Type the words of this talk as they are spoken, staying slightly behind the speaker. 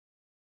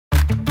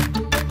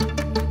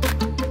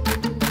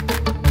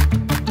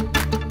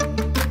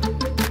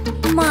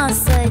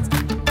concert.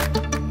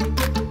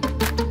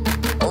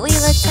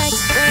 Willah touch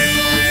baby.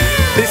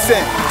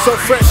 Listen, so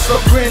fresh, so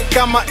green,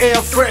 kama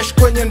air fresh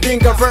kwenye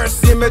ndinga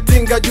verse.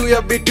 Nimetinga juu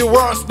ya biti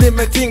worse,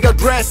 nimetinga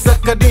dress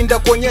akadinda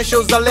kuonyesha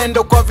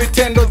uzalendo kwa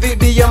vitendo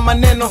dhidi ya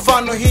maneno.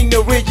 Fano hii ni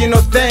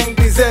original thing,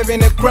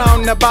 deserving a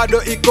crown na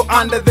bado iko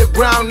under the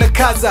ground. Na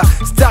kaza,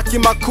 staki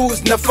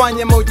makus,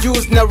 nafanya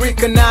maujuz na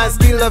recognize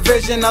kila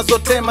vision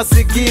azotema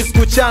sigiz.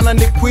 Kuchana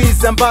ni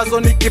quiz ambazo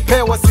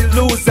nikipewa si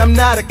lose, I'm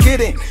not a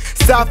kidding.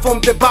 Start from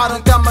the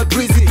bottom kama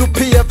Drizzy,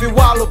 tupia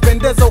viwalo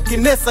pendeza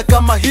ukinesa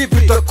kama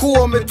hivi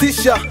takuwa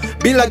umetisha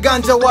bila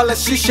ganja wala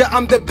shisha.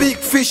 I'm the big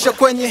fisher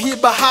kwenye hii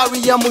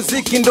bahari ya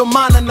muziki, ndo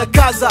maana na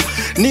kaza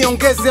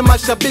niongeze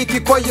mashabiki.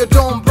 Kwa hiyo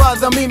don't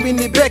bother, mimi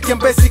ni beke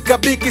mbesi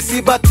kabiki,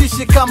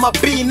 sibatishi kama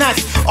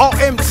B-Nice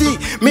OMG,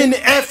 mini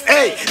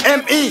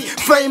F-A-M-E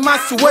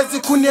famous. Wezi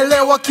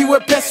kunielewa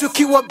kiwepesi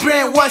ukiwa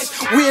brainwash.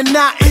 We're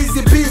not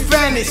easy, be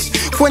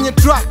vanished kwenye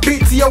track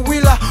beat ya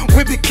Willah.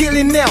 We be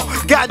killing now,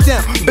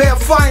 goddamn bare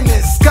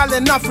finest.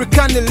 Calling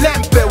African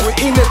Lempee,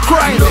 we in the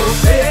grind. No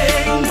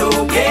pain,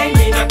 no gain,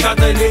 mina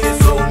katale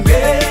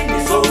songe,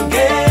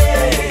 songe.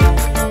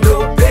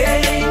 No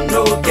pain,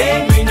 no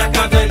gain, mina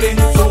katale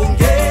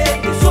songe,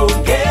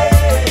 songe.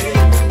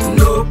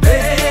 No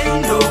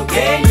pain, no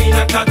gain,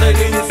 mina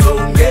katale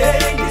songe,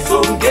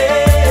 songe.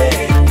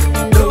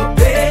 No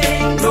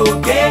pain, no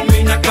gain,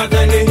 mina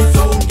katale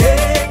songe,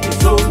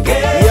 songe.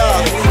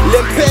 Yeah,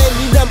 Lempee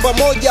ni namba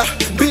moja,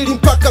 2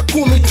 mpaka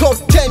 10, top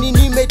 10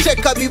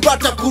 nimeteka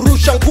bibata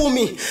kurusha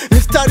ngumi.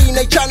 Mistari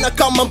inaichana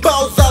kama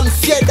mbao za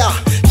msieda.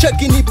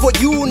 Cheki nipo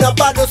juu na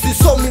bado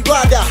sisomi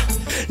rada.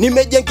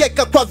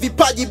 Nimejengeka kwa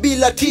vipaji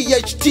bila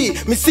THT.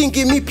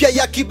 Misingi mipya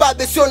ya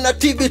kibabe sio na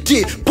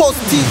TBT.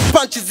 Positive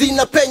punch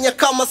zinapenya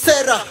kama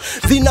sera,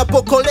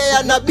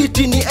 zinapokolea na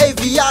biti ni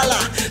aviala.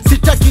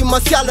 Sitaki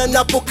masiala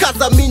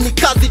napokaza mini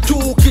kazi tu.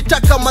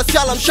 Ukitaka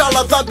masiala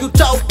mshala dhambi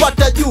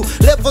utaupata juu.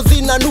 Level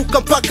zinanuka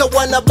mpaka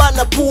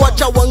wanabana pua.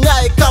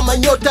 Chawangae kama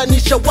nyota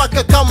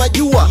nishawaka kama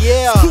jua.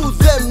 Screw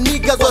them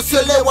niggas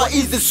wasiolewa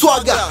easy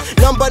swagger.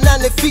 Namba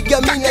 8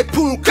 figure mina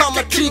pull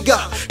kama trigger.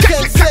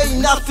 Can't say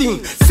nothing,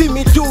 see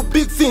me do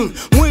big thing.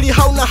 Mwili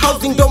hauna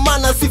housing ndo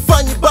maana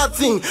sifanyi bad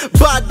thing.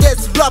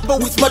 Baddest rapper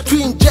with my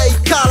twin J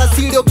Kala.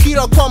 Serial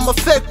killer kwa ma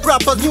fake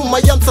rappers nyuma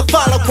ya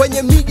msafara.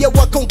 Kwenye media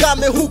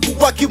wakongame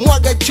huku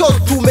wakimwaga chozi.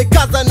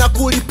 Tumekaza na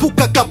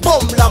kulipuka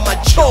kabom la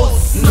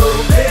machozi. No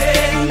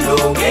pain,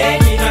 no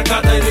gain, mina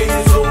katale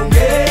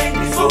songe,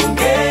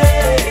 songe.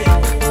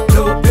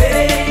 No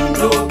pain,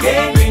 no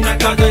gain, mina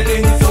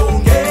katale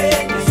songe,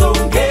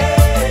 songe.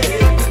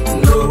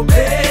 No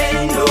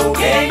pain, no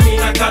gain,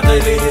 mina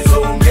katale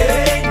songe,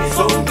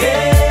 songe.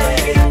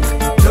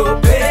 No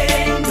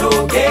pain, no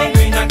gain,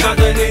 mina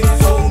katale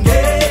songe,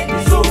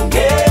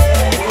 songe.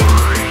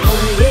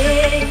 Oh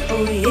yeah,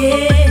 oh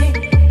yeah,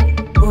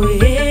 oh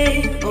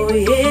yeah, oh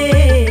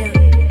yeah,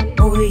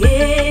 oh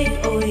yeah,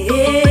 oh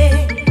yeah,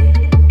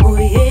 oh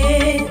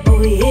yeah,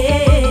 oh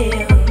yeah,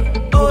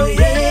 Oh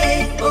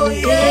yeah, oh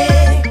yeah,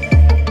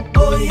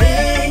 oh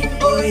yeah, oh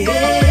yeah,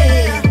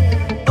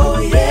 oh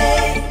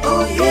yeah,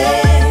 oh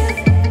yeah,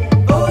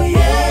 oh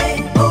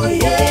yeah, oh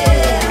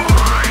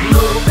yeah.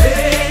 No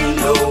pain,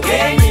 no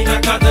gain, mina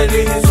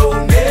katale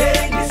songe,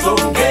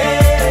 songe.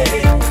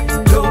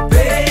 No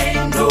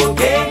pain, no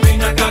gain,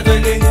 mina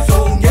katale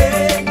songe,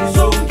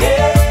 songe.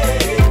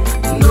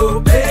 No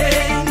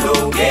pain, no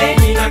gain,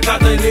 mina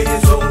katale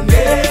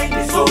songe,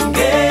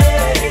 songe.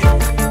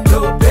 No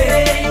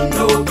pain,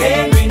 no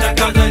gain, mina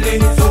katale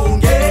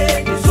songe,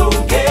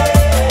 songe.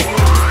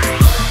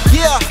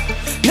 Yeah,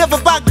 never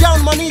back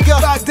down my nigga.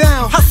 Back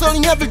down,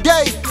 Hustling every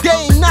day,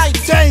 day and night.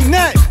 day and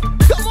night.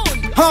 Come on.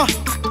 Huh?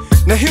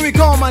 Now here we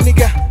go, my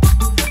nigga.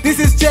 This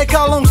is Jake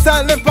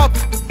alongside Lempee,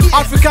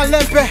 African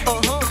Lempee.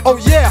 Oh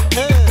yeah,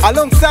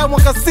 alongside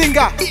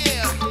Mwakasinger.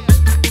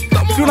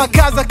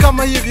 Tunakaza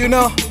kama hivi, you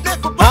know.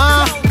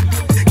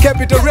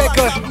 Capital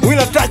record,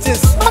 Willah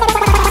Touchez.